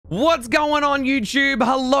What's going on, YouTube?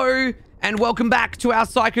 Hello, and welcome back to our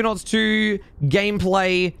Psychonauts 2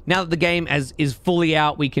 gameplay. Now that the game is fully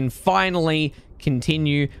out, we can finally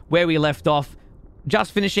continue where we left off.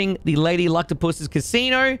 Just finishing the Lady Lucktopus's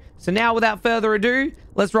casino. So now, without further ado,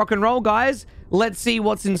 let's rock and roll, guys. Let's see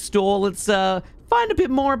what's in store. Let's find a bit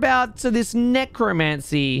more about this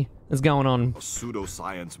necromancy that's going on. A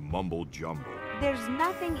pseudoscience mumble-jumble. There's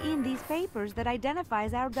nothing in these papers that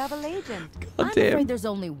identifies our double agent. God I'm damn. afraid there's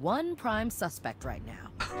only one prime suspect right now.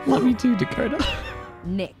 Love you too, Dakota.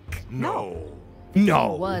 Nick. No. He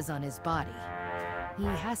No. was on his body. He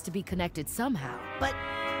has to be connected somehow. But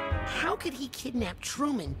how could he kidnap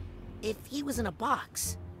Truman if he was in a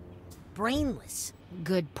box? Brainless.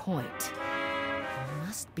 Good point.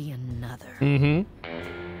 Must be another. Mm-hmm.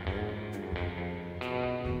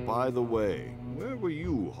 By the way, where were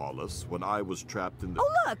you, Hollis, when I was trapped in the... Oh,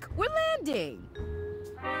 look! We're landing!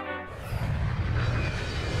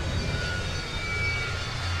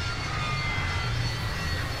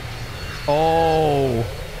 Oh.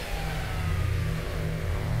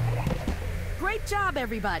 Great job,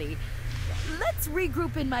 everybody! Let's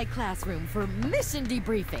regroup in my classroom for mission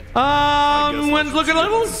debriefing. When's looking a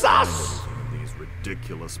little sus. These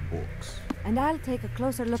ridiculous books. And I'll take a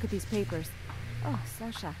closer look at these papers. Oh,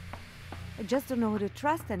 Sasha. I just don't know who to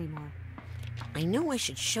trust anymore. I know I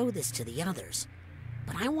should show this to the others,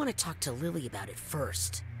 but I want to talk to Lily about it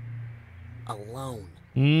first. Alone.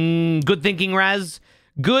 Good thinking, Raz.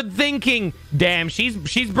 Good thinking. Damn, she's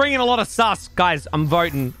bringing a lot of sus. Guys, I'm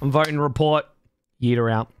voting. Report. Yeet her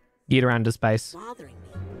out. Yeet her out into space. Bothering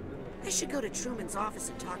me. I should go to Truman's office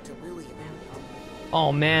and talk to Lily about it.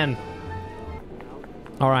 Oh, man.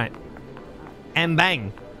 All right. And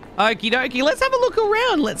bang. Okie dokie. Let's have a look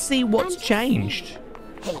around. Let's see what's changed.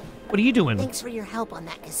 Hey, What are you doing? thanks for your help on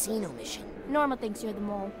that casino mission. Norma thinks you're the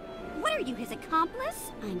mole. What are you, his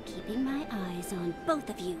accomplice? I'm keeping my eyes on both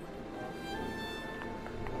of you.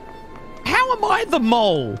 How am I the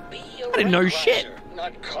mole? I didn't know shit.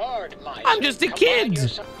 I'm just a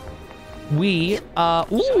kid. We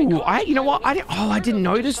ooh, you know what? I didn't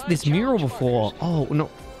notice this mural before. Oh, no,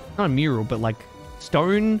 not a mural, but like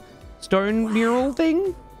stone mural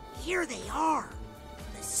thing. Here they are.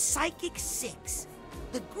 The Psychic Six.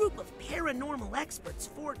 The group of paranormal experts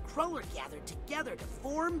Ford Cruller gathered together to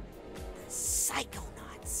form the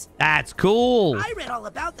Psychonauts. That's cool. I read all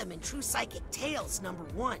about them in True Psychic Tales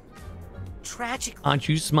 #1. Tragically, Aren't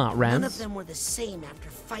you smart, none of Rams? them were the same after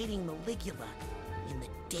fighting Maligula in the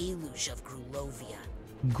deluge of Grulovia.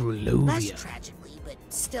 Less Grulovia. tragically, but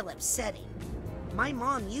still upsetting. My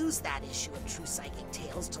mom used that issue of True Psychic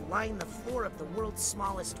Tales to line the floor of the world's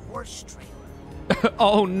smallest horse trailer.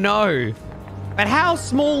 Oh no. But how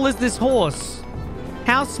small is this horse?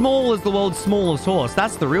 How small is the world's smallest horse?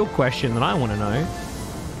 That's the real question that I want to know.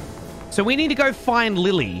 So we need to go find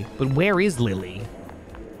Lily. But where is Lily?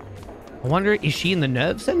 I wonder, is she in the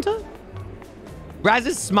nerve center? Raz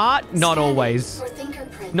is smart? Not always.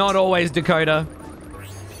 Not always, Dakota.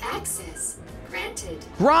 Access granted.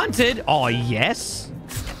 Granted? Oh, yes.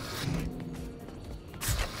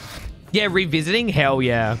 Yeah, revisiting? Hell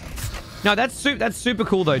yeah. No, that's super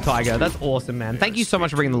cool though, Tiger. That's awesome, man. Thank you so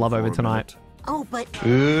much for bringing the love over tonight. Oh, but...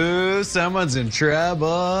 Ooh, someone's in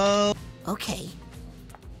trouble. Okay.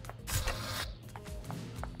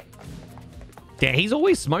 Yeah, he's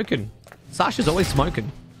always smoking. Sasha's always smoking.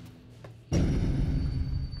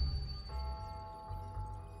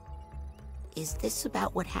 Is this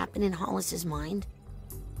about what happened in Hollis's mind?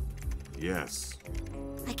 Yes.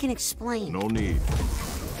 I can explain. No need.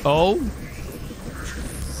 Oh?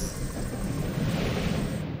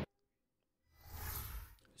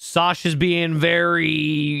 Sasha's being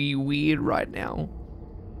very weird right now.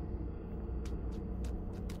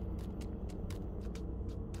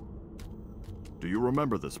 Do you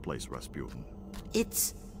remember this place, Rasputin?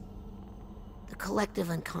 It's the collective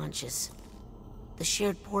unconscious, the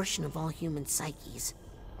shared portion of all human psyches.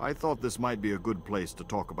 I thought this might be a good place to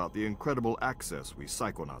talk about the incredible access we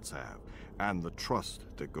Psychonauts have, and the trust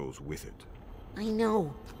that goes with it. I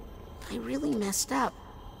know. I really messed up.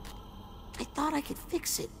 I thought I could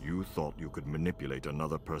fix it. You thought you could manipulate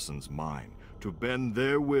another person's mind to bend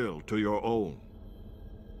their will to your own.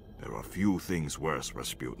 There are few things worse,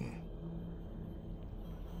 Rasputin.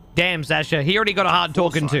 Damn, Sasha. He already got a hard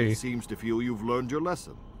talking to. Forsyth seems to feel you've learned your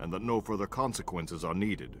lesson, and that no further consequences are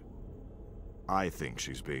needed. I think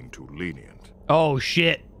she's being too lenient. Oh,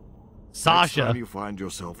 shit. Next Sasha. time you find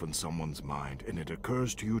yourself in someone's mind and it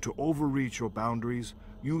occurs to you to overreach your boundaries,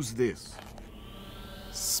 use this.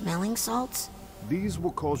 Smelling salts? These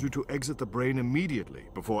will cause you to exit the brain immediately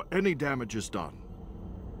before any damage is done.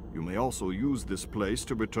 You may also use this place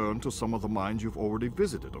to return to some of the mines you've already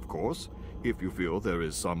visited, of course, if you feel there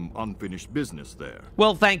is some unfinished business there.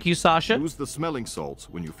 Well, thank you, Sasha. Use the smelling salts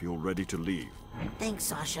when you feel ready to leave. Thanks,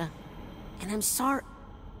 Sasha. And I'm sorry.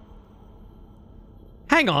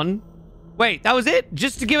 Hang on. Wait, that was it?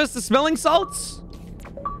 Just to give us the smelling salts?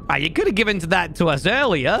 Ah, you could have given that to us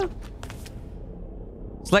earlier.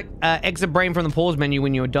 Select exit brain from the pause menu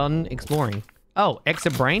when you're done exploring. Oh,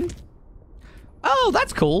 exit brain? Oh,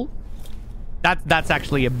 that's cool. That's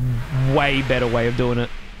actually a way better way of doing it.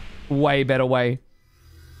 Way better way.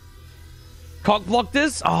 Cock blocked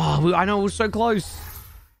us? Oh, I know, we were so close.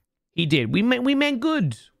 He did. We meant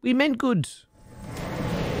good. We meant good.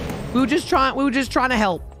 We were just trying to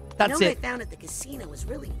help. That's it. I found at the casino was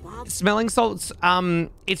really bothersome. Smelling salts,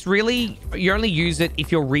 it's really, you only use it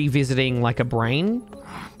if you're revisiting like a brain.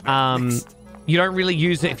 You don't really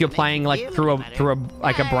use it if you're playing like through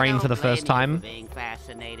a brain for the first time.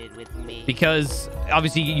 Because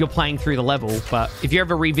obviously you're playing through the level, but if you're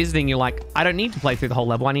ever revisiting, you're like, I don't need to play through the whole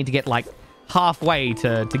level. I need to get like halfway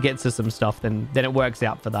to get to some stuff, then it works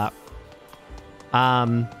out for that.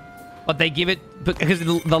 But they give it, because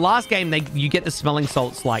the last game you get the smelling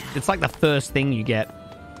salts, like it's like the first thing you get.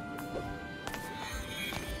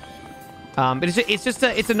 But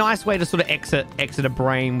it's a nice way to sort of exit a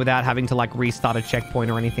brain without having to like restart a checkpoint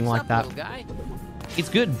or anything like that. It's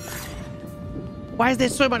good. Why is there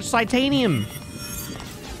so much titanium?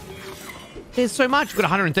 There's so much. We've got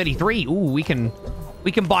 133. Ooh, we can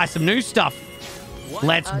buy some new stuff.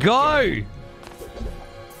 Let's go.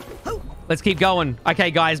 Let's keep going. Okay,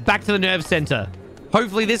 guys, back to the nerve center.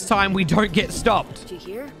 Hopefully this time we don't get stopped. Did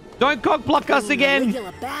you hear? Don't cock block us again.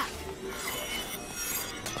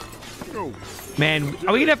 Man,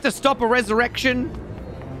 are we gonna have to stop a resurrection?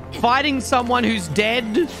 Fighting someone who's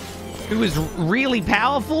dead, who is really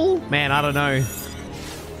powerful? Man, I don't know.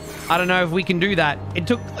 I don't know if we can do that. It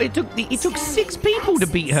took 6 people to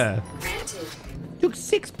beat her. It took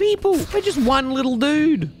 6 people. We're just one little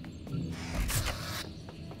dude.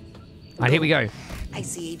 All right, here we go. I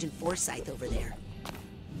see Agent Forsyth over there.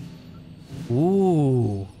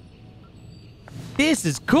 Ooh. This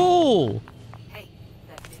is cool.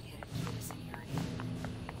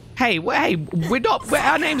 Hey, we're not.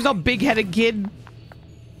 Our name's not Big-Headed Kid.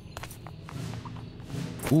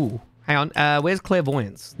 Ooh, hang on. Where's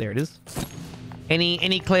clairvoyance? There it is.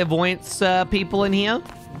 Any clairvoyance people in here?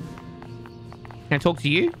 Can I talk to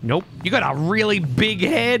you? Nope. You got a really big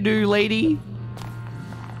hairdo, lady.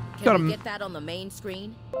 Can we get that on the main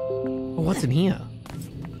screen? Oh, what's in here?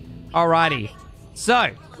 Alrighty.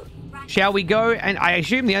 So, shall we go? And I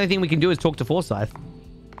assume the only thing we can do is talk to Forsyth.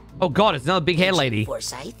 Oh God, it's another big hair lady.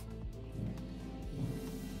 Forsyth?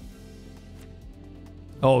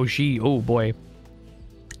 Oh, oh boy.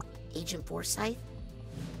 Agent Forsyth?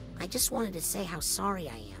 I just wanted to say how sorry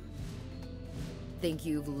I am. Think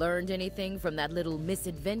you've learned anything from that little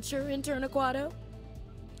misadventure in Tornaquato?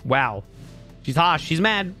 Wow. She's harsh. She's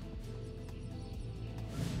mad.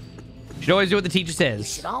 Should always do what the teacher You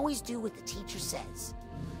says. should always do what the teacher says.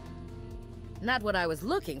 Not what I was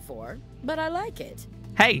looking for, but I like it.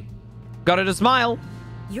 Hey, got her to smile.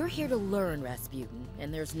 You're here to learn, Rasputin,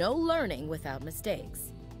 and there's no learning without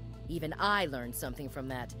mistakes. Even I learned something from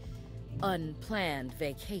that unplanned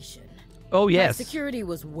vacation. Oh, yes. My security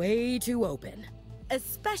was way too open,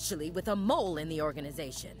 especially with a mole in the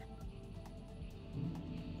organization.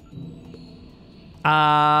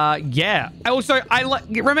 Yeah. Also,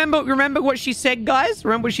 remember what she said, guys?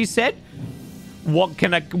 Remember what she said? What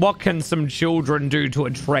can some children do to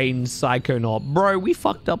a trained psychonaut? Bro, we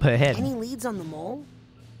fucked up her head. Any leads on the mole?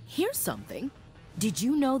 Here's something. Did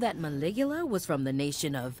you know that Maligula was from the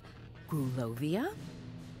nation of Grulovia?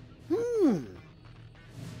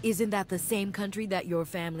 Isn't that the same country that your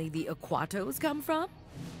family, the Aquatos, come from?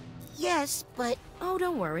 Yes, but... Oh,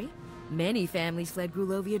 don't worry. Many families fled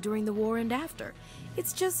Grulovia during the war and after.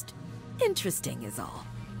 It's just interesting is all.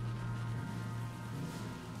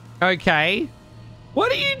 Okay.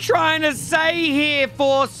 What are you trying to say here,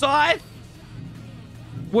 Forsyth?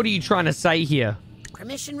 What are you trying to say here?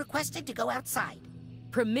 Permission requested to go outside.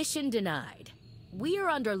 Permission denied. We are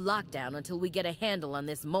under lockdown until we get a handle on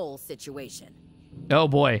this mole situation. Oh,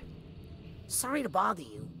 boy. Sorry to bother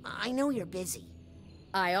you. I know you're busy.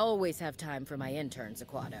 I always have time for my interns,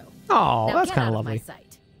 Aquato. Oh, Now that's get kind out of lovely. my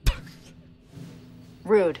sight.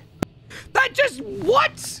 Rude. That just...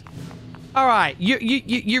 What? All right.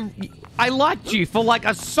 I liked you for like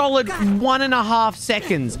a solid 1.5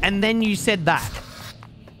 seconds, and then you said that.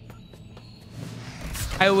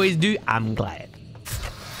 I always do. I'm glad.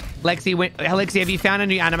 Lexi, have you found a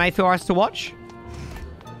new anime for us to watch?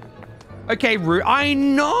 Okay, rude. I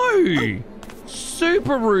know.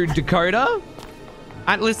 Super rude, Dakota.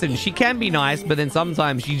 And listen, she can be nice, but then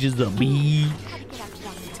sometimes she's just a bee.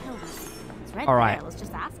 All right. Let's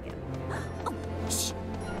just ask him.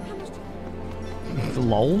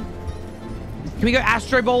 Lol. Can we go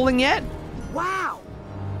astro bowling yet? Wow!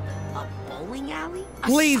 A bowling alley?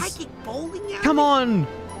 Please. A psychic bowling alley? Come on.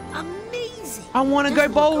 Amazing! I want to go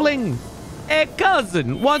bowling. Hey,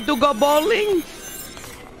 cousin, want to go bowling?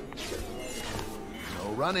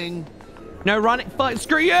 No running. No running.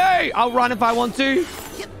 Screw you. I'll run if I want to.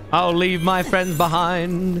 I'll leave my friends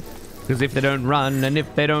behind. Because if they don't run, and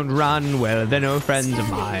if they don't run, well, they're no friends of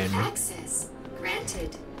mine. Access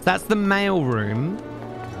granted. That's the mail room.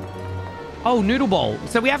 Oh, Noodle Bowl.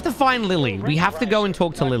 So we have to find Lily. We have to go and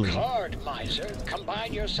talk to Lily. Card miser.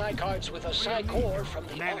 Combine your psycards with a psycore from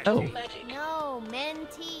the automatic. No,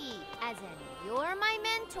 mentee. As in, you're my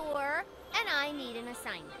mentor, and I need an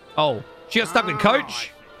assignment. Oh, she got stuck with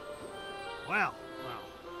Coach. Well,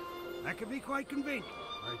 that could be quite convenient.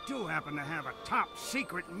 I do happen to have a top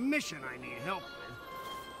secret mission I need help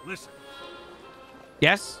with. Listen.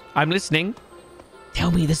 Yes, I'm listening. Tell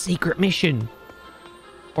me the secret mission.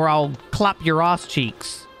 Or I'll clap your ass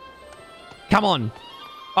cheeks. Come on.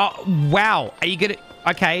 Oh, wow. Are you gonna...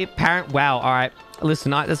 Okay, parent. Wow. All right.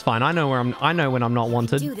 Listen, that's fine. I know when I'm not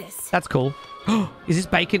wanted. Do this. That's cool. Is this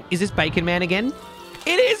Bacon? Is this Bacon Man again?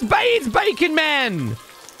 It is. It's Bacon Man.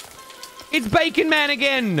 It's Bacon Man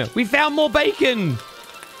again. We found more bacon.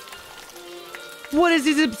 What is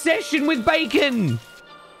his obsession with bacon?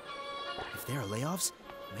 If there are layoffs,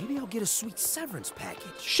 maybe I'll get a sweet severance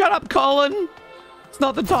package. Shut up, Colin. It's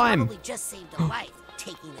not the time. Probably just saved a life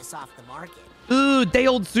taking this off the market. Ooh, day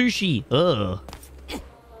old sushi. Ugh.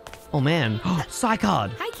 Oh man.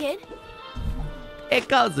 Psychard. Hi, kid. Hey,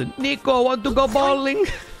 cousin. Nico, want to go bowling?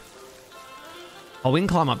 Oh, we can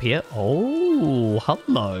climb up here. Oh,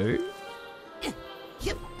 hello.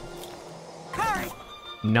 Yep. Card.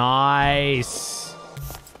 Nice.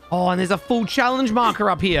 Oh, and there's a full challenge marker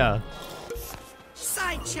up here.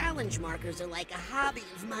 Side challenge markers are like a hobby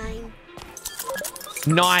of mine.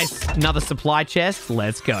 Nice. Another supply chest.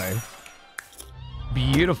 Let's go.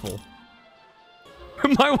 Beautiful.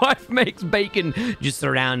 My wife makes bacon just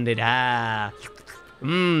surrounded. Ah.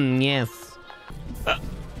 Mmm, yes.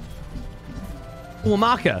 Oh, a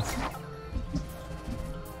marker.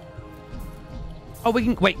 Oh, we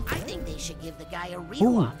can... Wait. I think they should give the guy a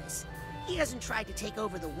real office. He hasn't tried to take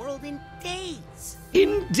over the world in days.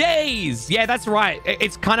 In days! Yeah, that's right.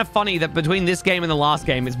 It's kind of funny that between this game and the last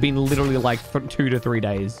game, it's been literally like 2 to 3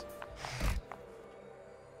 days.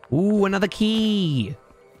 Ooh, another key.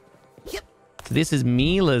 Yep. So this is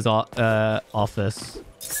Mila's office.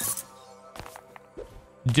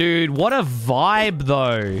 Dude, what a vibe,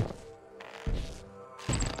 though.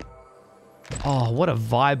 Oh, what a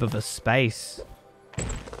vibe of a space.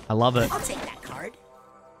 I love it. I'll take that card.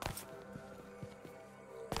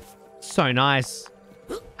 So nice.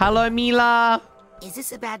 Hello, Mila. Is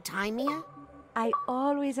this a bad time, Mia? I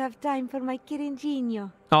always have time for my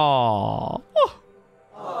Kirinjinho. Aww.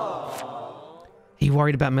 Are you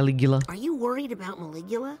worried about Meligula? Are you worried about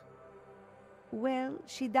Meligula? Well,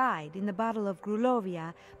 she died in the Battle of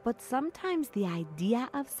Grulovia, but sometimes the idea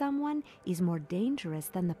of someone is more dangerous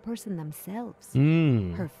than the person themselves.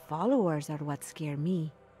 Her followers are what scare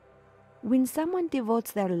me. When someone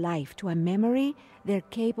devotes their life to a memory, they're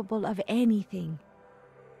capable of anything.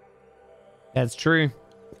 That's true.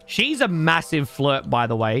 She's a massive flirt, by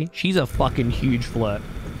the way. She's a fucking huge flirt.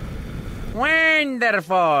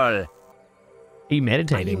 Wonderful! Are you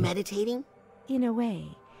meditating? Are you meditating? In a way,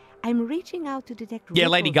 I'm reaching out to detect Yeah,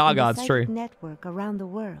 Lady ripples in Gaga, the it's true. psychic network around the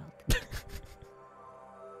world.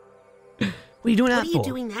 What are you doing that What are you for?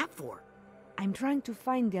 doing that for? I'm trying to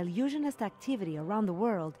find the illusionist activity around the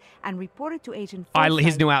world and report it to Agent His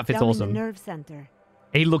Forsyth new outfit's down awesome. in the nerve center.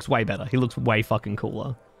 He looks way better. He looks way fucking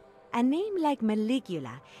cooler. A name like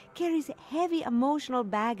Meligula carries heavy emotional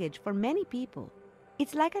baggage for many people.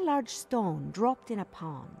 It's like a large stone dropped in a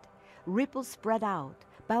pond. Ripples spread out,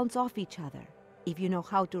 bounce off each other. If you know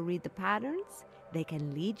how to read the patterns, they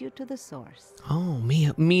can lead you to the source. Oh,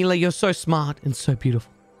 Mila, you're so smart and so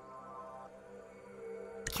beautiful.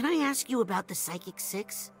 Can I ask you about the Psychic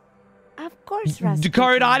Six? Of course, Rasputin.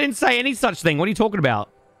 Dakota, I didn't say any such thing. What are you talking about?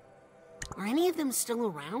 Are any of them still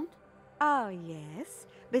around? Oh, yes.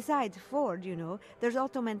 Besides Ford, you know, there's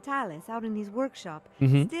Otto Mentalis out in his workshop,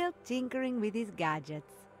 still tinkering with his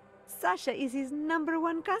gadgets. Sasha is his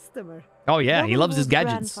 #1 customer. Oh, yeah, he loves his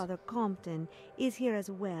gadgets. Grandfather Compton is here as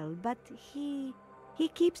well, but he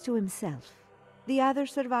keeps to himself. The other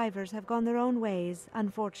survivors have gone their own ways,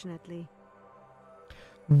 unfortunately.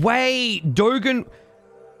 Wait, Dogan...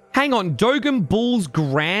 Hang on, Dogan Bull's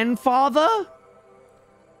grandfather?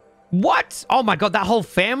 What? Oh my god, that whole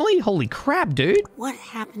family? Holy crap, dude. What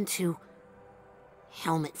happened to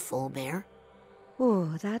Helmet Fullbear?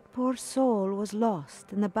 Oh, that poor soul was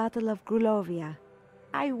lost in the Battle of Grulovia.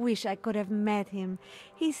 I wish I could have met him.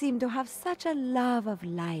 He seemed to have such a love of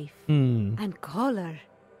life and color.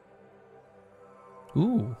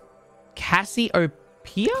 Ooh. Cassiopeia?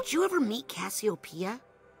 Did you ever meet Cassiopeia?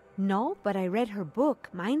 No, but I read her book,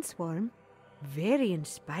 Mindswarm. Very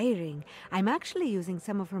inspiring. I'm actually using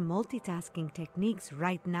some of her multitasking techniques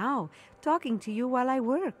right now, talking to you while I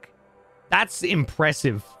work. That's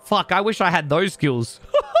impressive. Fuck, I wish I had those skills.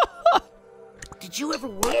 Did you ever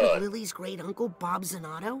work with Lily's great uncle, Bob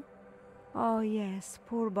Zanotto? Oh yes,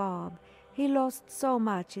 poor Bob. He lost so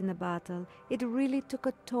much in the battle. It really took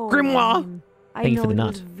a toll Grimoire. on him. I Thank you know for the it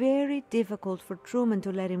nut. was very difficult for Truman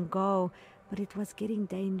to let him go, but it was getting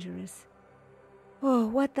dangerous. Oh,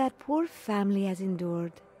 what that poor family has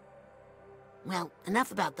endured. Well,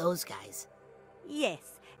 enough about those guys.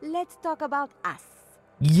 Yes, let's talk about us.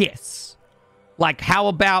 Yes. Like, how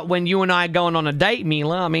about when you and I are going on a date,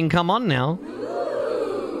 Mila? I mean, come on now.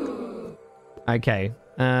 Okay.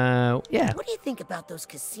 Yeah. What do you think about those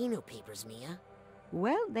casino papers, Mia?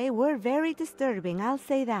 Well, they were very disturbing, I'll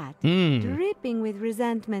say that. Mm. Dripping with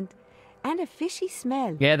resentment and a fishy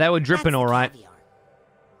smell. Yeah, they were dripping, That's all the right. caviar.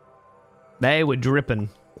 They were dripping.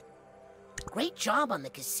 Great job on the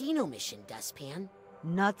casino mission, Dustpan.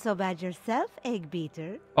 Not so bad yourself, Egg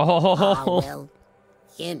Beater. Oh. Ah, well,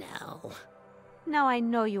 you know. Now I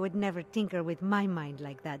know you would never tinker with my mind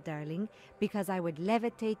like that, darling, because I would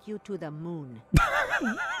levitate you to the moon.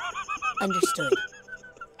 Understood.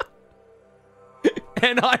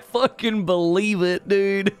 And I fucking believe it,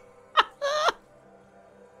 dude.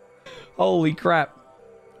 Holy crap.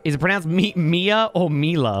 Is it pronounced Mia or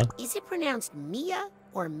Mila? Is it pronounced Mia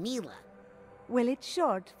or Mila? Well, it's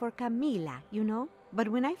short for Camila, you know? But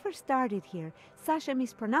when I first started here, Sasha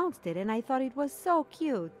mispronounced it and I thought it was so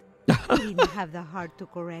cute. I didn't have the heart to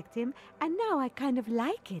correct him, and now I kind of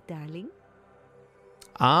like it, darling.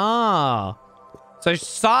 Ah. So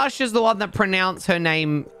Sasha's the one that pronounces her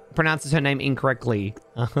name incorrectly.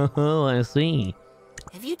 Oh, I see.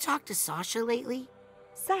 Have you talked to Sasha lately?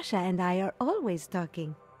 Sasha and I are always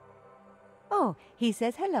talking. Oh, he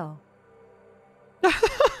says hello.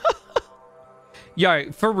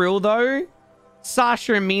 Yo, for real though,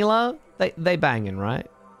 Sasha and Mila, they banging, right?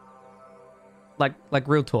 Like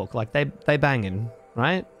real talk, like they banging,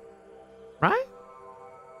 right? Right?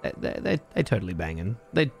 They totally banging.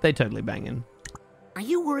 They totally banging. Are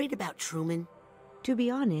you worried about Truman? To be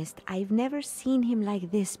honest, I've never seen him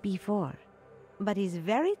like this before. But he's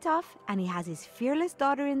very tough, and he has his fearless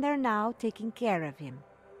daughter in there now taking care of him.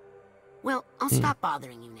 Well, I'll stop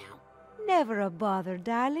bothering you now. Never a bother,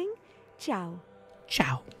 darling. Ciao.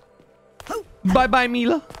 Ciao. Bye-bye,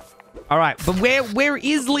 Mila. All right, but where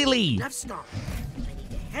is Lily? Enough snark. I need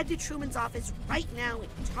to head to Truman's office right now and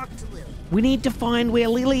talk to Lily. We need to find where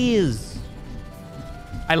Lily is.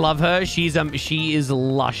 I love her. She is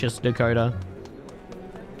luscious, Dakota.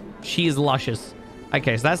 She is luscious.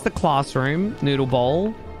 Okay, so that's the classroom, noodle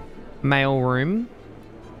bowl, mail room.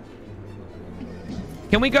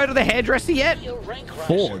 Can we go to the hairdresser yet?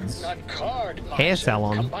 Ford's hair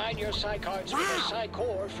salon. Wow, Psychonauts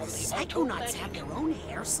have their own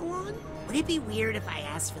hair salon? Would it be weird if I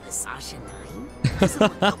asked for the Sasha 9? Doesn't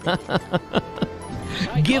look open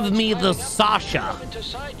window. Give me the Sasha.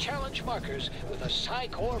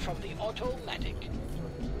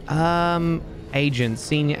 Agents,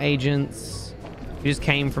 senior agents. We just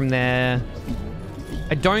came from there.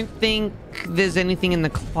 I don't think there's anything in the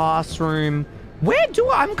classroom.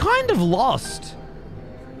 I'm kind of lost.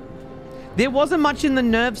 There wasn't much in the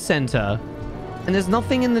nerve center. And there's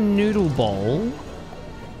nothing in the noodle bowl.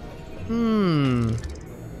 And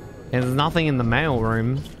there's nothing in the mail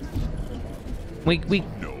room. Maybe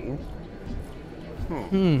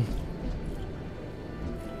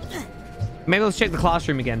let's check the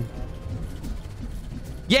classroom again.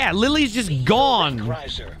 Yeah, Lily's just gone.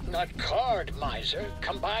 Riser, not card miser.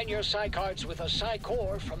 Combine your Psycards with a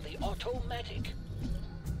Psycore from the automatic.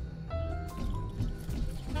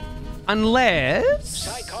 Unless...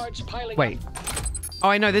 Psycards piling Wait. Oh,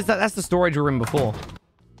 I know. That's the storage room before.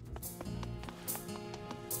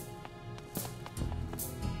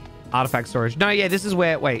 Artifact storage. No, yeah, this is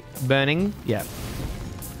where... Wait. Burning? Yeah.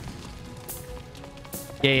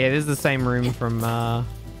 Yeah, this is the same room from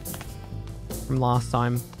last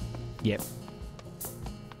time. Yep.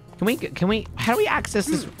 Can we... How do we access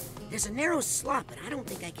this? There's a narrow slot, but I don't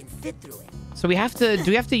think I can fit through it. So we have to... Do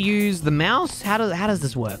we have to use the mouse? How does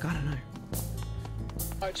this work? I don't know.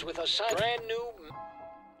 With a brand new...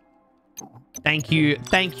 Thank you.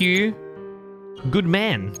 Thank you. Good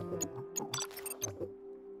man.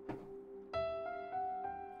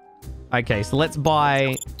 Okay, so let's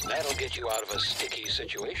buy... That'll get you out of a sticky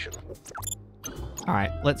situation. All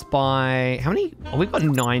right, let's buy... How many? Oh, we've got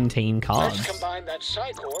 19 cards. Let's combine that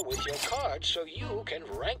Psychor with your cards so you can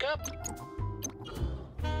rank up.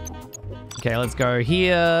 Okay, let's go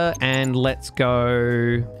here, and let's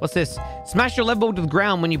go... What's this? Smash your level to the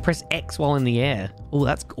ground when you press X while in the air. Oh,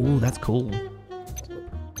 that's cool.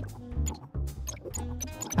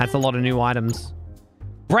 That's a lot of new items.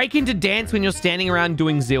 Break into dance when you're standing around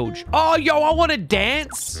doing zilch. Oh, yo, I want to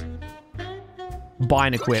dance. Buy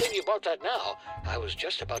and equip. Good thing you bought that now. I was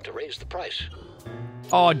just about to raise the price.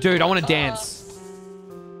 Oh, dude, I want to dance.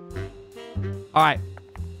 All right,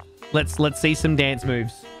 let's see some dance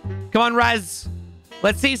moves. Come on, Raz.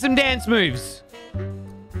 Let's see some dance moves.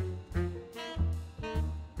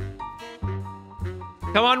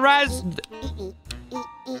 Come on, Raz.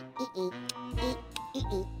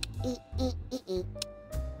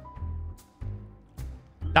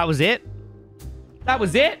 That was it? That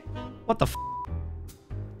was it? What the f?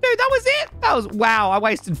 Dude, that was it? That was... Wow, I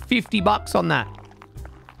wasted $50 on that.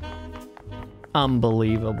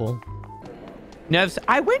 Unbelievable. Nerves...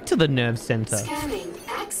 I went to the nerve center. Scanning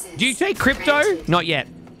access. Do you take crypto? Granted. Not yet.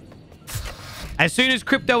 As soon as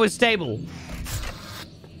crypto is stable.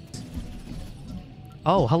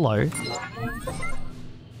 Oh, hello.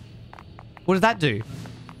 What does that do?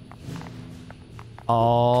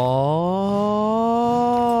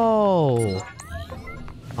 Oh.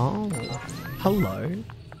 Oh. Hello.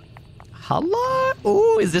 Hello?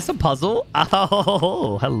 Oh, is this a puzzle?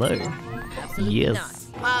 Oh, hello. Yes.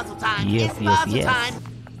 Puzzle time. Yes, It's yes, puzzle yes. time.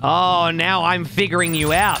 Oh, now I'm figuring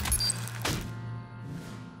you out.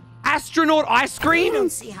 Astronaut ice I cream? don't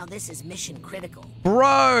see how this is mission critical.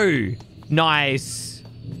 Bro. Nice.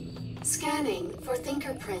 Scanning for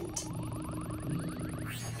fingerprint.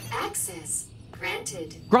 Access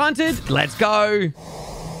granted. Granted. Let's go.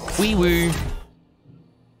 Wee woo.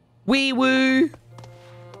 Wee woo.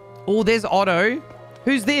 Oh, there's Otto.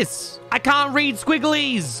 Who's this? I can't read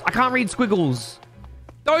squigglies. I can't read squiggles.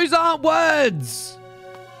 Those aren't words.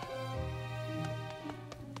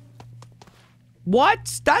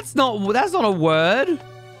 What? That's not a word.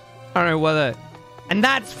 I don't know whether... And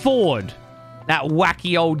that's Ford. That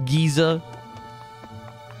wacky old geezer.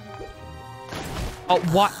 Oh,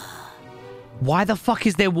 what? Why the fuck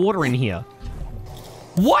is there water in here?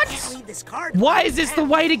 What? Read this card. Why is this the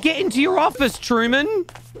way to get into your office, Truman?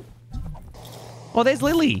 Oh, there's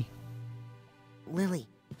Lily. Lily,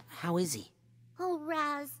 how is he? Oh,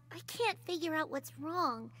 Raz, I can't figure out what's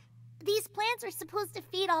wrong. These plants are supposed to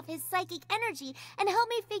feed off his psychic energy and help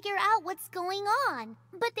me figure out what's going on.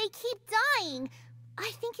 But they keep dying.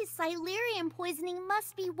 I think his Silurian poisoning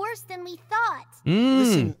must be worse than we thought.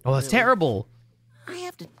 Listen, Oh, that's Lily, terrible. I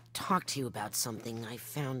have to talk to you about something I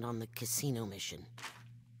found on the casino mission.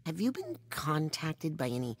 Have you been contacted by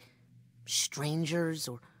any strangers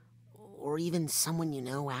or even someone you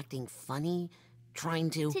know acting funny, trying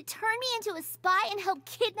to... To turn me into a spy and help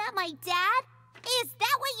kidnap my dad? Is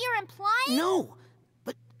that what you're implying? No,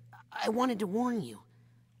 but I wanted to warn you.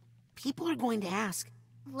 People are going to ask...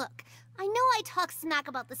 Look, I know I talk smack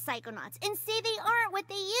about the Psychonauts and say they aren't what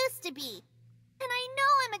they used to be. And I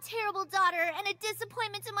know I'm a terrible daughter and a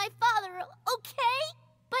disappointment to my father, okay?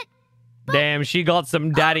 But Damn, she got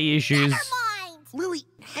some daddy issues. never mind. Lily,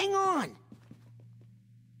 hang on.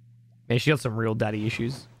 Yeah, she got some real daddy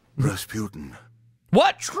issues. Rasputin.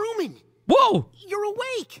 What? Truman, Whoa! you're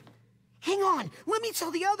awake. Hang on, let me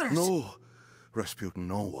tell the others. No, Rasputin,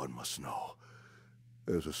 no one must know.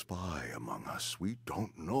 There's a spy among us. We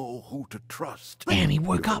don't know who to trust. Damn, he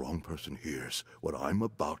woke if up. the wrong person hears what I'm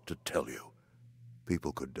about to tell you,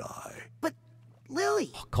 people could die. But,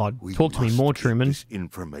 Lily... Oh, God, We talk to me must more, keep Truman. this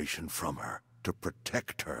information from her to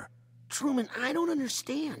protect her. Truman, I don't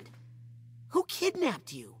understand. Who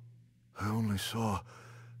kidnapped you? I only saw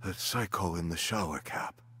that psycho in the shower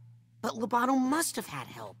cap. But Lobato must have had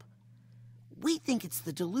help. We think it's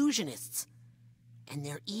the delusionists. And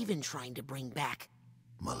they're even trying to bring back...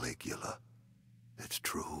 Maligula. It's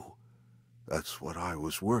true. That's what I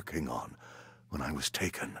was working on when I was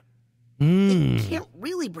taken. They can't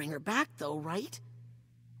really bring her back, though, right?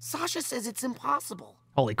 Sasha says it's impossible.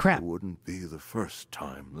 Holy crap. It wouldn't be the first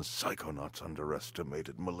time the Psychonauts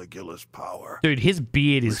underestimated Maligula's power. Dude, his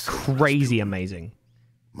beard is Listen, crazy Rasputin. amazing.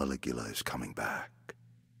 Maligula is coming back.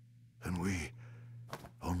 And we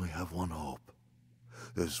only have one hope.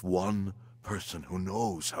 there's one person who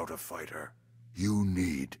knows how to fight her. You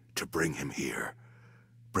need to bring him here.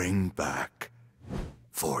 Bring back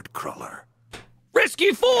Ford Cruller.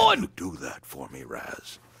 Rescue Ford! Can you do that for me,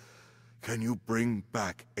 Raz? Can you bring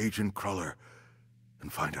back Agent Cruller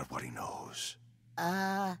and find out what he knows?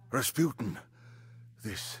 Rasputin,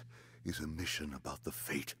 this is a mission about the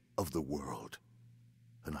fate of the world,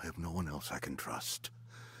 and I have no one else I can trust.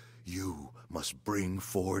 You must bring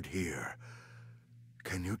Ford here.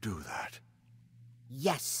 Can you do that?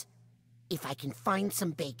 Yes, if I can find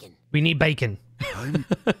some bacon. We need bacon. I'm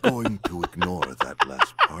going to ignore that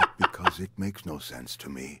last part because it makes no sense to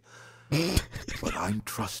me. But I'm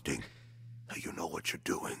trusting that you know what you're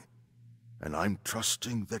doing. And I'm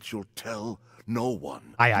trusting that you'll tell no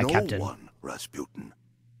one. Aye, no Captain. one, Rasputin.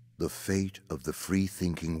 The fate of the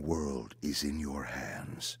free-thinking world is in your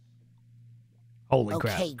hands. Holy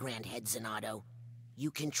crap. Okay, Grandhead Zanotto. You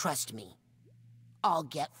can trust me. I'll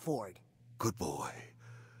get Ford. Good boy.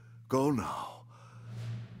 Go now.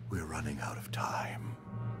 We're running out of time.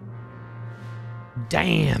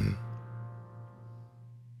 Damn.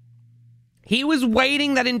 He was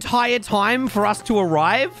waiting that entire time for us to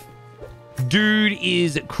arrive? Dude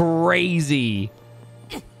is crazy.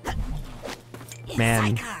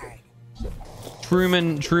 Man.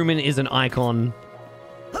 Truman is an icon.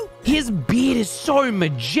 His beard is so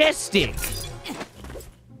majestic.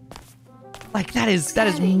 Like that is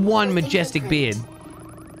one majestic beard.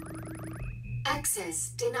 Access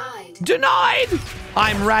denied. Denied!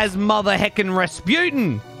 I'm Raz Mother Heckin'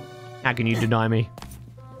 Rasputin. How can you deny me?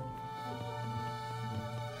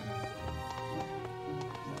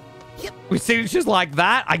 We see it's just like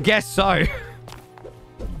that? I guess so.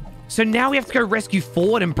 So now we have to go rescue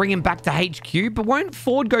Ford and bring him back to HQ, but won't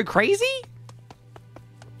Ford go crazy?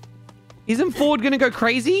 Isn't Ford gonna go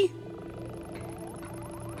crazy?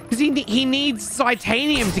 Because he needs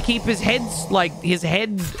titanium to keep his head, like, his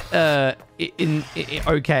head, in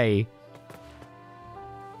okay.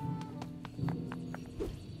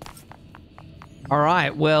 All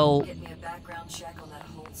right, well... Get me a background check on that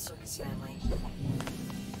whole circus family.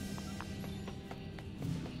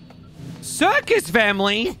 Circus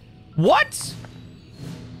family? What?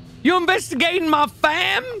 You investigating my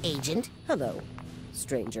fam? Agent. Hello,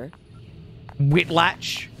 stranger.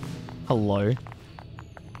 Whitlatch. Hello.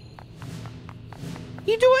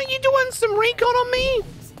 You doing some recon on me?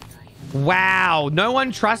 Wow, no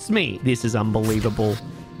one trusts me. This is unbelievable.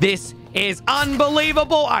 This is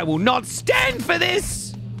unbelievable. I will not stand for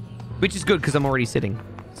this. Which is good because I'm already sitting.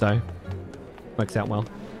 So, works out well.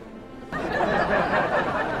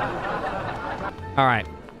 All right.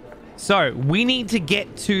 So, we need to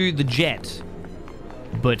get to the jet.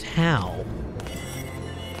 But how?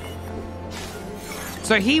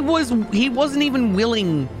 So he wasn't even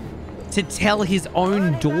willing to tell his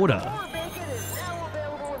own daughter.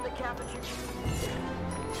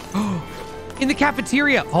 In the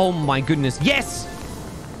cafeteria. Oh my goodness. Yes.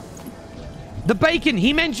 The bacon.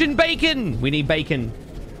 He mentioned bacon. We need bacon.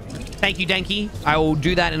 Thank you, Danky. I will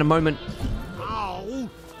do that in a moment. Oh,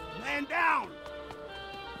 man down.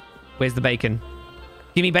 Where's the bacon?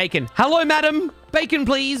 Give me bacon. Hello, madam. Bacon,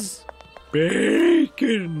 please.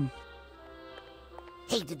 Bacon.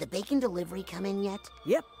 Hey, did the bacon delivery come in yet?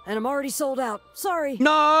 Yep, and I'm already sold out. Sorry.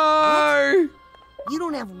 No! What? You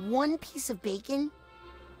don't have one piece of bacon?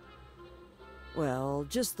 Well,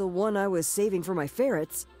 just the one I was saving for my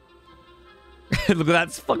ferrets. Look at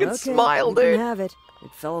that fucking Okay, smile, you dude. can have it.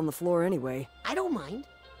 It fell on the floor anyway. I don't mind.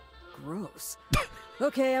 Gross.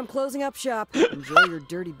 Okay, I'm closing up shop. Enjoy your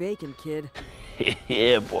dirty bacon, kid.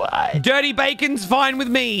 Yeah, boy. Dirty bacon's fine with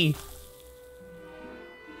me.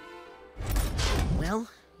 Well,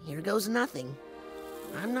 here goes nothing.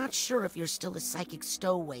 I'm not sure if you're still a psychic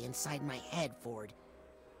stowaway inside my head, Ford.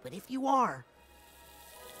 But if you are...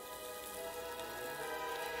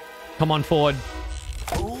 Come on, Ford.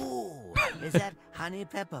 Ooh, is that honey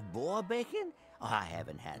pepper boar bacon? Oh, I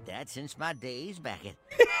haven't had that since my days back at...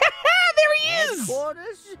 There he is!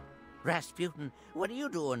 Headquarters? Rasputin, what are you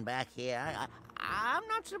doing back here? I'm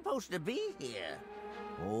not supposed to be here.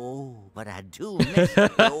 Oh, but I do miss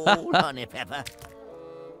the old honey pepper.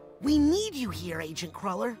 We need you here, Agent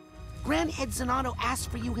Cruller. Grandhead Zanotto asked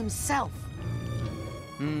for you himself.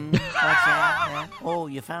 What's that? Oh,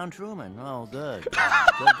 you found Truman. Oh, good.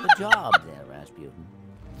 Good job there, Rasputin.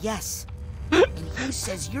 Yes. And he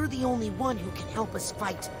says you're the only one who can help us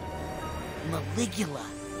fight Maligula.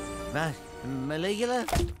 Maligula?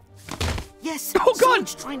 Yes. Oh, God.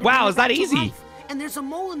 Trying to Wow, bring is that her back to easy? life, and there's a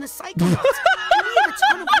mole in the Psychonauts. We have a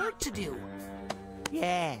ton of work to do.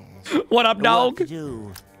 Yes. What up, dog? What to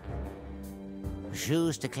do?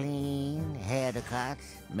 Shoes to clean, hair to cut,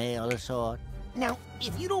 mail to sort. Now,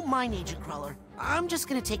 if you don't mind, Agent Cruller, I'm just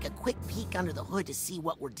gonna take a quick peek under the hood to see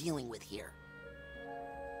what we're dealing with here.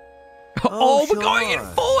 Oh, we're going in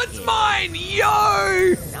forwards mine!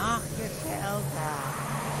 Yo! Knock yourself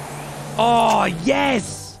out. Oh,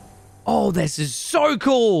 yes! Oh, this is so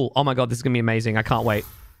cool! Oh my god, this is gonna be amazing. I can't wait.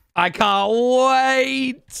 I can't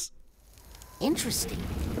wait! Interesting.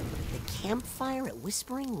 The campfire at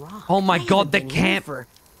Whispering Rock. Oh my god, the haven't been here camp... for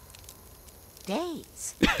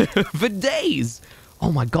days. For days!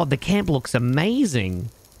 Oh my god, the camp looks amazing.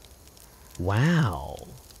 Wow.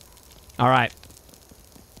 Alright.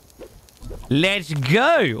 Let's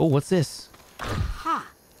go! Oh, what's this? Aha!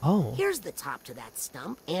 Oh. Here's the top to that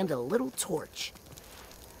stump and a little torch.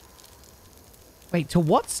 Wait, to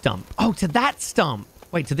what stump? Oh, to that stump.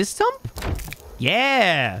 Wait, to this stump?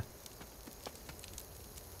 Yeah.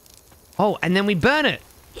 Oh, and then we burn it.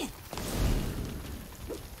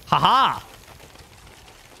 Haha.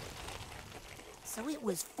 So it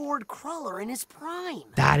was Ford Cruller in his prime.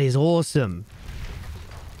 That is awesome.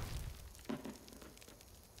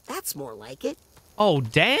 That's more like it. Oh,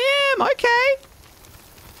 damn. Okay.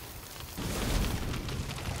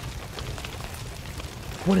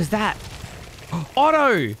 What is that?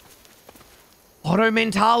 Otto. Otto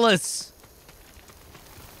Mentalis.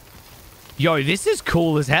 Yo, this is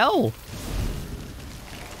cool as hell.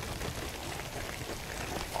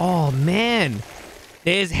 Oh, man.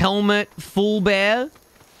 There's Helmet Full Bear.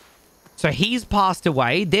 So he's passed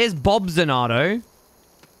away. There's Bob Zanato.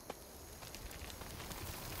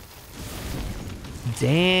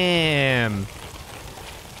 Damn.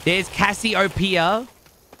 There's Cassiopeia.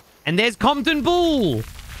 And there's Compton Bull.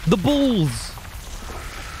 The Bulls.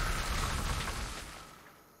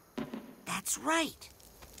 That's right.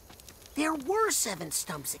 There were 7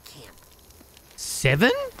 stumps at camp. 7?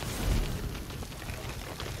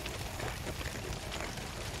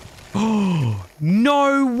 Oh,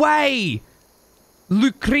 no way!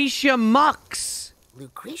 Lucretia Mux.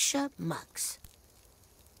 Lucretia Mux.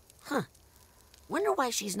 Huh. Wonder why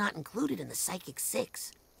she's not included in the Psychic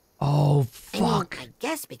 6. Oh, I mean, fuck. I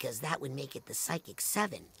guess because that would make it the Psychic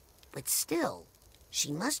 7. But still,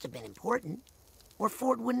 she must have been important, or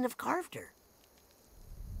Ford wouldn't have carved her.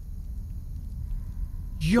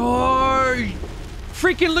 Yo!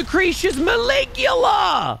 Freaking Lucretia's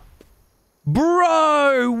Maligula!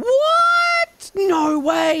 Bro, what? No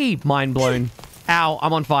way! Mind blown. Ow,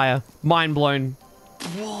 I'm on fire. Mind blown.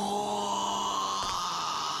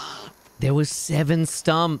 There was 7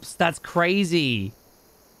 stumps. That's crazy.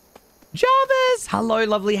 Jarvis! Hello,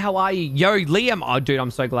 lovely. How are you? Yo, Liam. Oh, dude,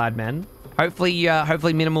 I'm so glad, man. Hopefully,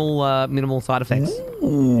 hopefully minimal side effects.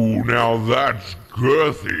 Ooh, now that's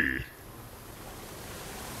girthy.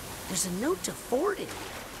 There's a note to Ford in here.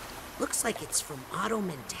 Looks like it's from Otto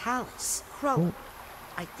Mentalis. Cruller.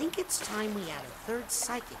 I think it's time we add a 3rd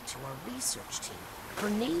psychic to our research team. Her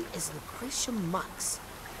name is Lucretia Mux.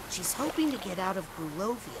 She's hoping to get out of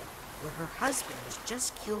Grulovia, where her husband was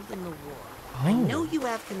just killed in the war. I know you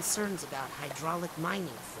have concerns about hydraulic mining,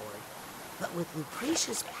 Ford, but with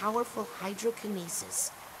Lucretia's powerful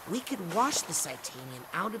hydrokinesis, we could wash the Titanium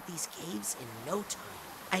out of these caves in no time.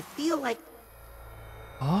 I feel like...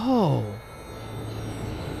 Oh.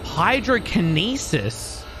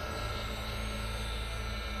 Hydrokinesis.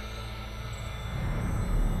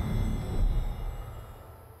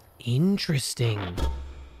 Interesting.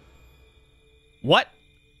 What?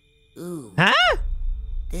 Ooh. Huh?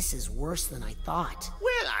 This is worse than I thought.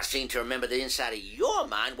 Well, I seem to remember the inside of your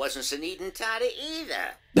mind wasn't so neat and tidy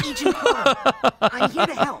either. Agent Cruller, I'm here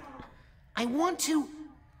to help. I want to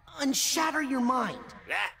unshatter your mind.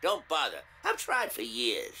 Ah, don't bother. I've tried for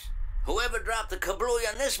years. Whoever dropped the kablooey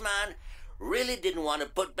on this mine really didn't want to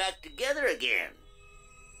put back together again.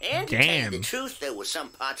 And to tell you the truth, there were some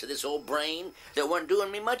parts of this old brain that weren't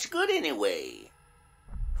doing me much good anyway.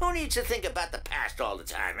 Who needs to think about the past all the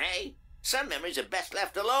time, eh? Some memories are best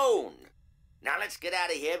left alone. Now let's get out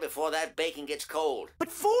of here before that bacon gets cold. But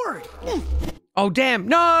Ford! Oh, damn.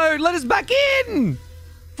 No, let us back in.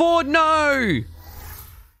 Ford, no.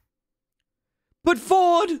 But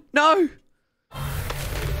Ford, no.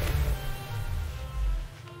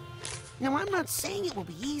 Now, I'm not saying it will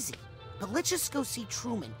be easy, but let's just go see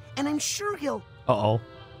Truman, and I'm sure he'll... Uh-oh.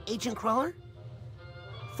 Agent Cruller?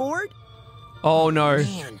 Ford? Oh, no.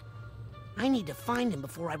 Man, I need to find him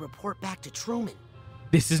before I report back to Truman.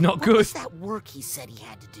 This is not What good. was that work he said he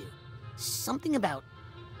had to do? Something about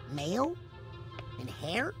mail? And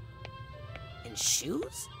hair? And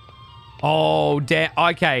shoes? Oh, damn.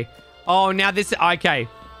 Okay. Oh, now this... Okay.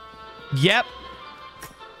 Yep.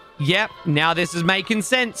 Yep, now this is making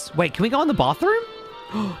sense. Wait, can we go in the bathroom?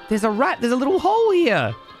 There's a rat. There's a little hole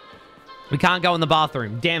here. We can't go in the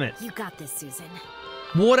bathroom. Damn it. You got this, Susan.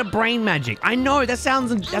 Water brain magic. I know. That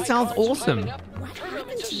sounds awesome. Turn them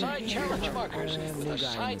into side challenge markers with a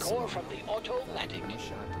psi core from the automatic.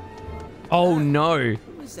 Oh no.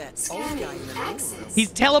 Who's that?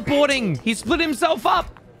 He's teleporting. He split himself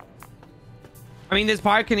up. I mean, there's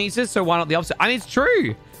pyrokinesis, so why not the opposite? I mean, it's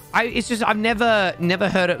true. It's just I've never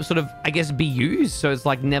heard it sort of, I guess, be used. So it's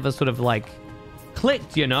like never sort of like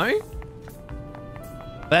clicked, you know?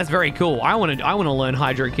 But that's very cool. I want to learn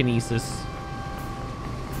hydrokinesis.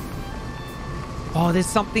 Oh, there's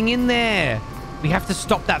something in there. We have to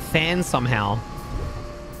stop that fan somehow.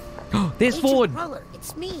 There's Agent Ford. Cruller,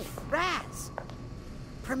 it's me, Raz.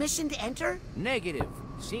 Permission to enter? Negative.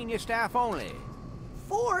 Senior staff only.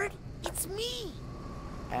 Ford, it's me.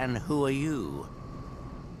 And who are you?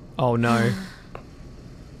 Oh no.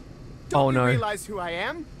 Oh no. Realize who I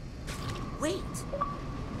am? Wait.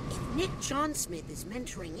 If Nick John Smith is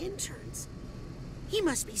mentoring interns, he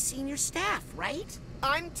must be senior staff, right?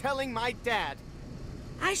 I'm telling my dad.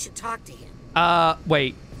 I should talk to him.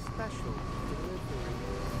 Wait. Special.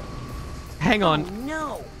 Hang on. Oh,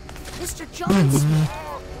 no. Mr. John Smith.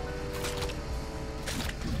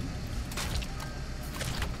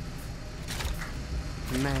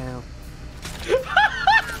 Mal.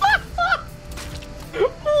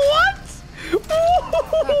 What?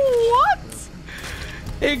 What?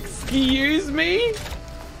 Excuse me?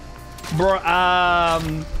 Bro,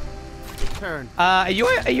 Turn. are you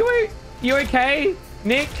okay?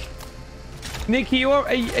 Nick? Nick, are you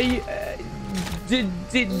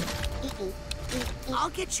I'll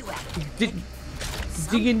get you out.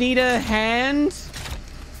 Do you need a hand?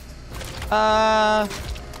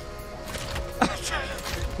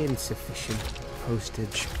 Insufficient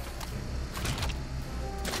postage.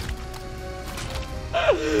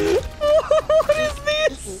 What is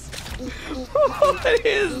this? What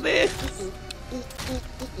is this?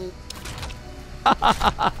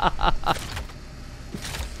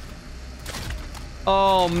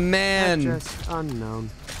 Oh man. Address unknown.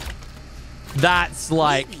 That's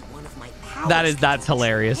like that's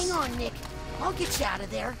hilarious. Hang on, Nick. I'll get you out of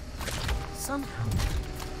there. Somehow.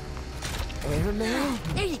 Airmail?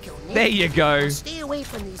 There you go, Nick. There you go. Now stay away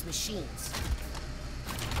from these machines.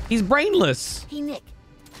 He's brainless. Hey, Nick.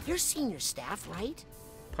 You're senior staff, right?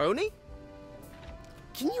 Pony?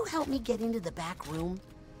 Can you help me get into the back room?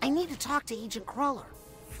 I need to talk to Agent Cruller.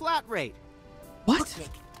 Flat rate. What? Look, Nick,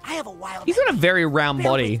 I have a wild He's got a very round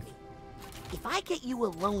Bear body. with me. If I get you a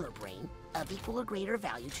loner brain of equal or greater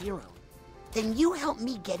value to your own, then you help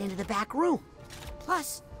me get into the back room.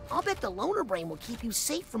 Plus, I'll bet the loner brain will keep you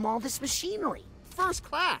safe from all this machinery. First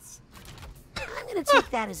class. I'm gonna take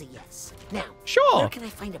that as a yes. Now, sure. Where can I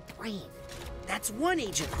find a brain? That's one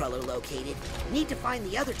Agent Cruller located. Need to find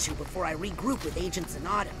the other two before I regroup with Agent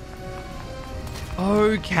Zanata.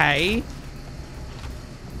 Okay.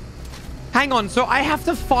 Hang on, so I have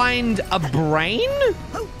to find a brain?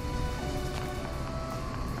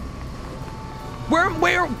 Where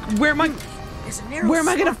am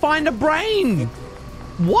I gonna find a brain?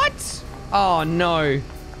 What? Oh no.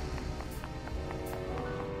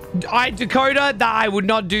 Dakota, I would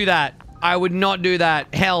not do that. I would not do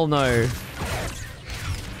that. Hell no.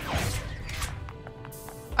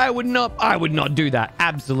 I would not do that.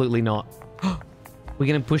 Absolutely not. We're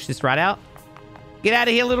gonna push this rat out. Get out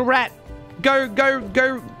of here, little rat.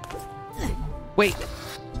 Go. Wait.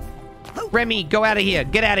 Remy, go out of here.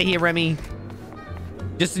 Get out of here, Remy.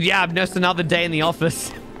 I've nursed another day in the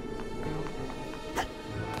office.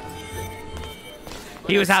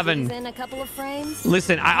 He was having. In a couple of frames.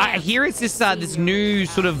 Listen, I hear it's this new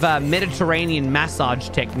sort of Mediterranean massage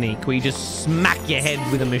technique where you just smack your head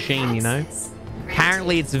with a machine, you know?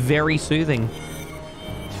 Apparently, it's very soothing.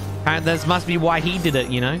 Apparently, this must be why he did it,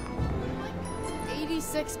 you know?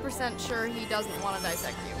 86% sure he doesn't want to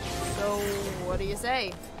dissect you. So, what do you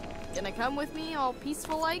say? Gonna come with me all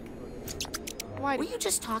peaceful-like? Why? Were you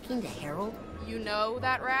just talking to Harold? You know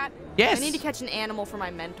that rat? Yes. I need to catch an animal for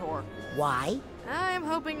my mentor. Why? I'm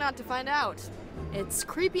hoping not to find out. It's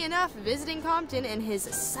creepy enough visiting Compton in his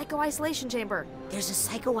psycho-isolation chamber. There's a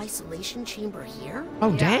psycho-isolation chamber here?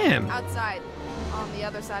 Oh, damn. Outside, on the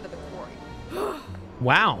other side of the quarry.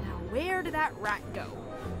 Wow. Now, where did that rat go?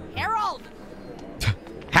 Harold!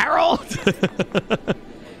 Harold!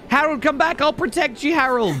 Harold, come back. I'll protect you,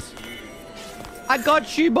 Harold. I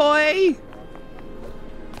got you, boy.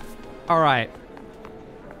 All right.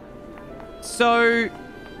 So,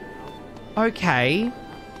 okay.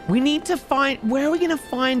 We need to find... Where are we going to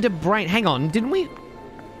find a brain? Hang on. Didn't we...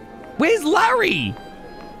 Where's Larry?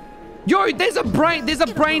 Yo, there's a brain. There's a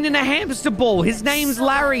brain in a hamster ball. His name's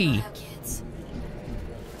Larry.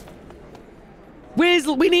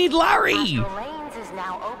 We need Larry.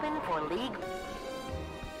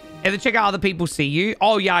 Ever check out other people see you?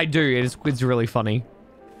 Oh yeah, I do. It's really funny.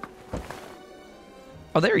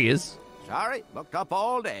 Oh, there he is. Sorry, booked up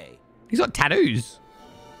all day. He's got tattoos.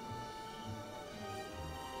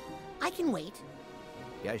 I can wait.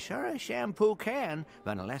 You sure as shampoo can,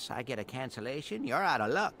 but unless I get a cancellation, you're out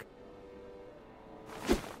of luck.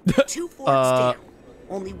 2 forts down.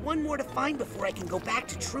 Only one more to find before I can go back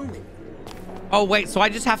to Truman. Oh, wait, so I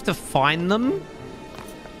just have to find them?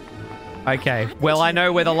 Okay, well, I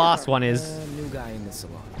know where the last one is. New guy in the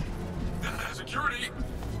salon. Security.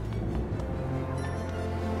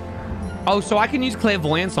 Oh, so I can use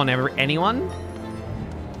clairvoyance on anyone?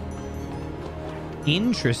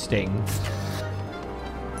 Interesting.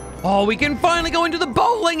 Oh, we can finally go into the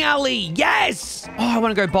bowling alley. Yes! Oh, I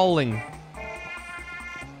want to go bowling.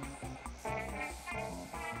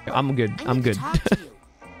 I'm good. I'm good.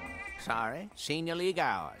 Sorry, Senior League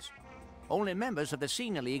hours. Only members of the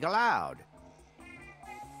Senior League allowed.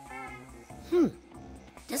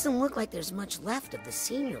 Doesn't look like there's much left of the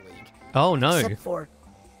Senior League. Oh, no. Except for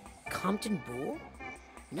Compton Bull?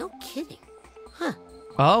 No kidding. Huh.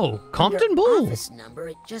 Oh, Compton Under Bull. office number,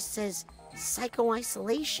 it just says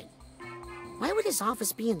psycho-isolation. Why would his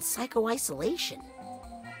office be in psycho-isolation?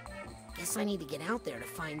 Guess I need to get out there to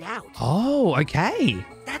find out. Oh, okay.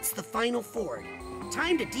 That's the final Ford.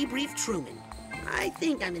 Time to debrief Truman. I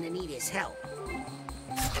think I'm gonna need his help.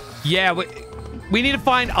 Yeah, we need to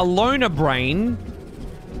find a loner brain.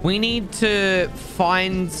 We need to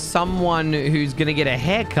find someone who's gonna get a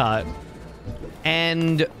haircut,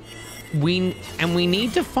 and we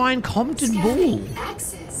need to find Compton Bull.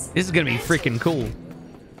 This is gonna be freaking cool.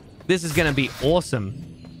 This is gonna be awesome.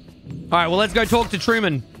 All right, well, let's go talk to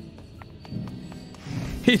Truman.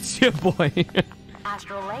 It's your boy.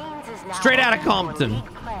 Straight out of Compton.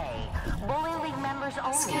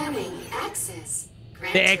 Scanning access.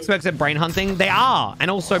 They're experts at brain hunting. They are, and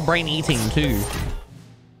also brain eating too.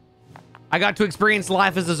 I got to experience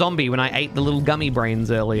life as a zombie when I ate the little gummy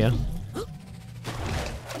brains earlier.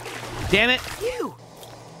 Damn it. Phew.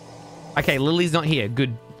 Okay, Lily's not here.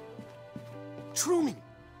 Good. Truman.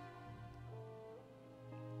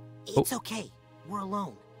 It's okay. We're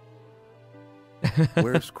alone.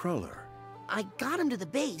 Where's Cruller? I got him to the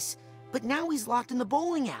base, but now he's locked in the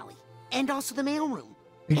bowling alley. And also the mailroom.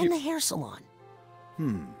 And the hair salon.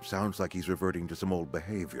 Sounds like he's reverting to some old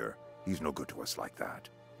behavior. He's no good to us like that.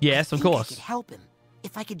 Yes, of course. I could help him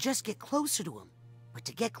if I could just get closer to him. But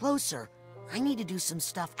to get closer, I need to do some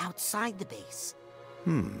stuff outside the base.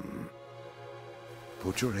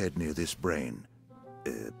 Put your head near this brain...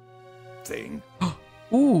 thing.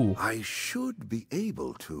 Ooh. I should be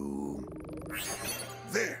able to...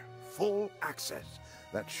 There! Full access.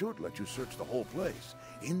 That should let you search the whole place,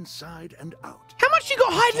 inside and out. How much you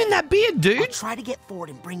got hiding in that beard, dude? I'll try to get Ford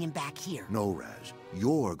and bring him back here. No, Raz.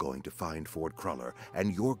 You're going to find Ford Cruller,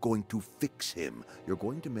 and you're going to fix him. You're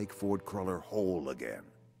going to make Ford Cruller whole again.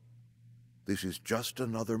 This is just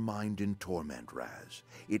another mind in torment, Raz.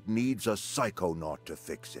 It needs a Psychonaut to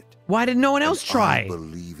fix it. Why did no one else try? I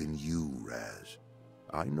believe in you, Raz.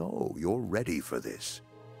 I know you're ready for this.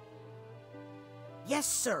 Yes,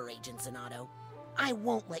 sir, Agent Zanotto. I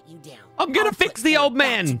won't let you down. I'm gonna fix the old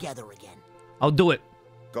man. Together again. I'll do it.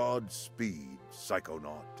 Godspeed,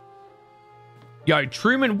 Psychonaut. Yo,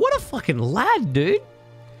 Truman, what a fucking lad, dude.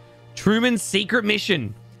 Truman's secret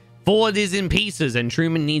mission. Ford is in pieces, and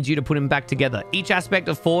Truman needs you to put him back together. Each aspect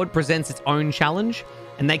of Ford presents its own challenge,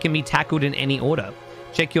 and they can be tackled in any order.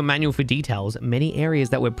 Check your manual for details. Many areas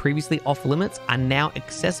that were previously off limits are now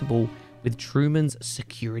accessible with Truman's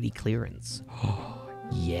security clearance.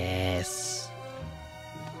 Yes.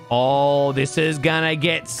 Oh, this is gonna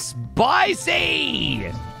get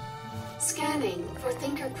spicy! Scanning for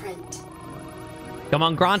fingerprint. Come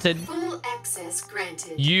on, granted. Full access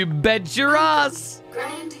granted. You bet your ass!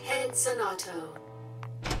 Grand Head Sonato.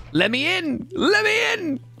 Let me in! Let me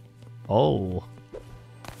in! Oh.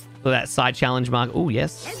 Look at that side challenge mark. Oh,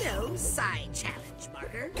 yes. Hello, side challenge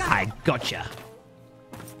marker. I gotcha.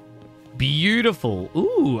 Beautiful.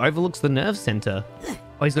 Ooh, overlooks the nerve center.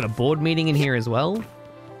 Oh, he's got a board meeting in here as well.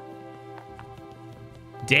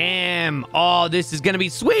 Damn. Oh, this is going to be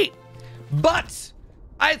sweet. But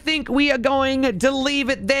I think we are going to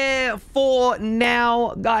leave it there for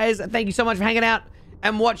now. Guys, thank you so much for hanging out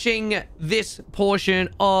and watching this portion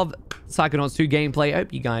of Psychonauts 2 gameplay. I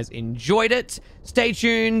hope you guys enjoyed it. Stay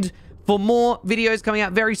tuned for more videos coming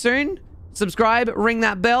out very soon. Subscribe, ring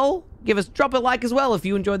that bell. Drop a like as well if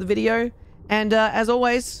you enjoyed the video. And as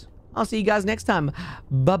always, I'll see you guys next time.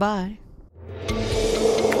 Bye-bye.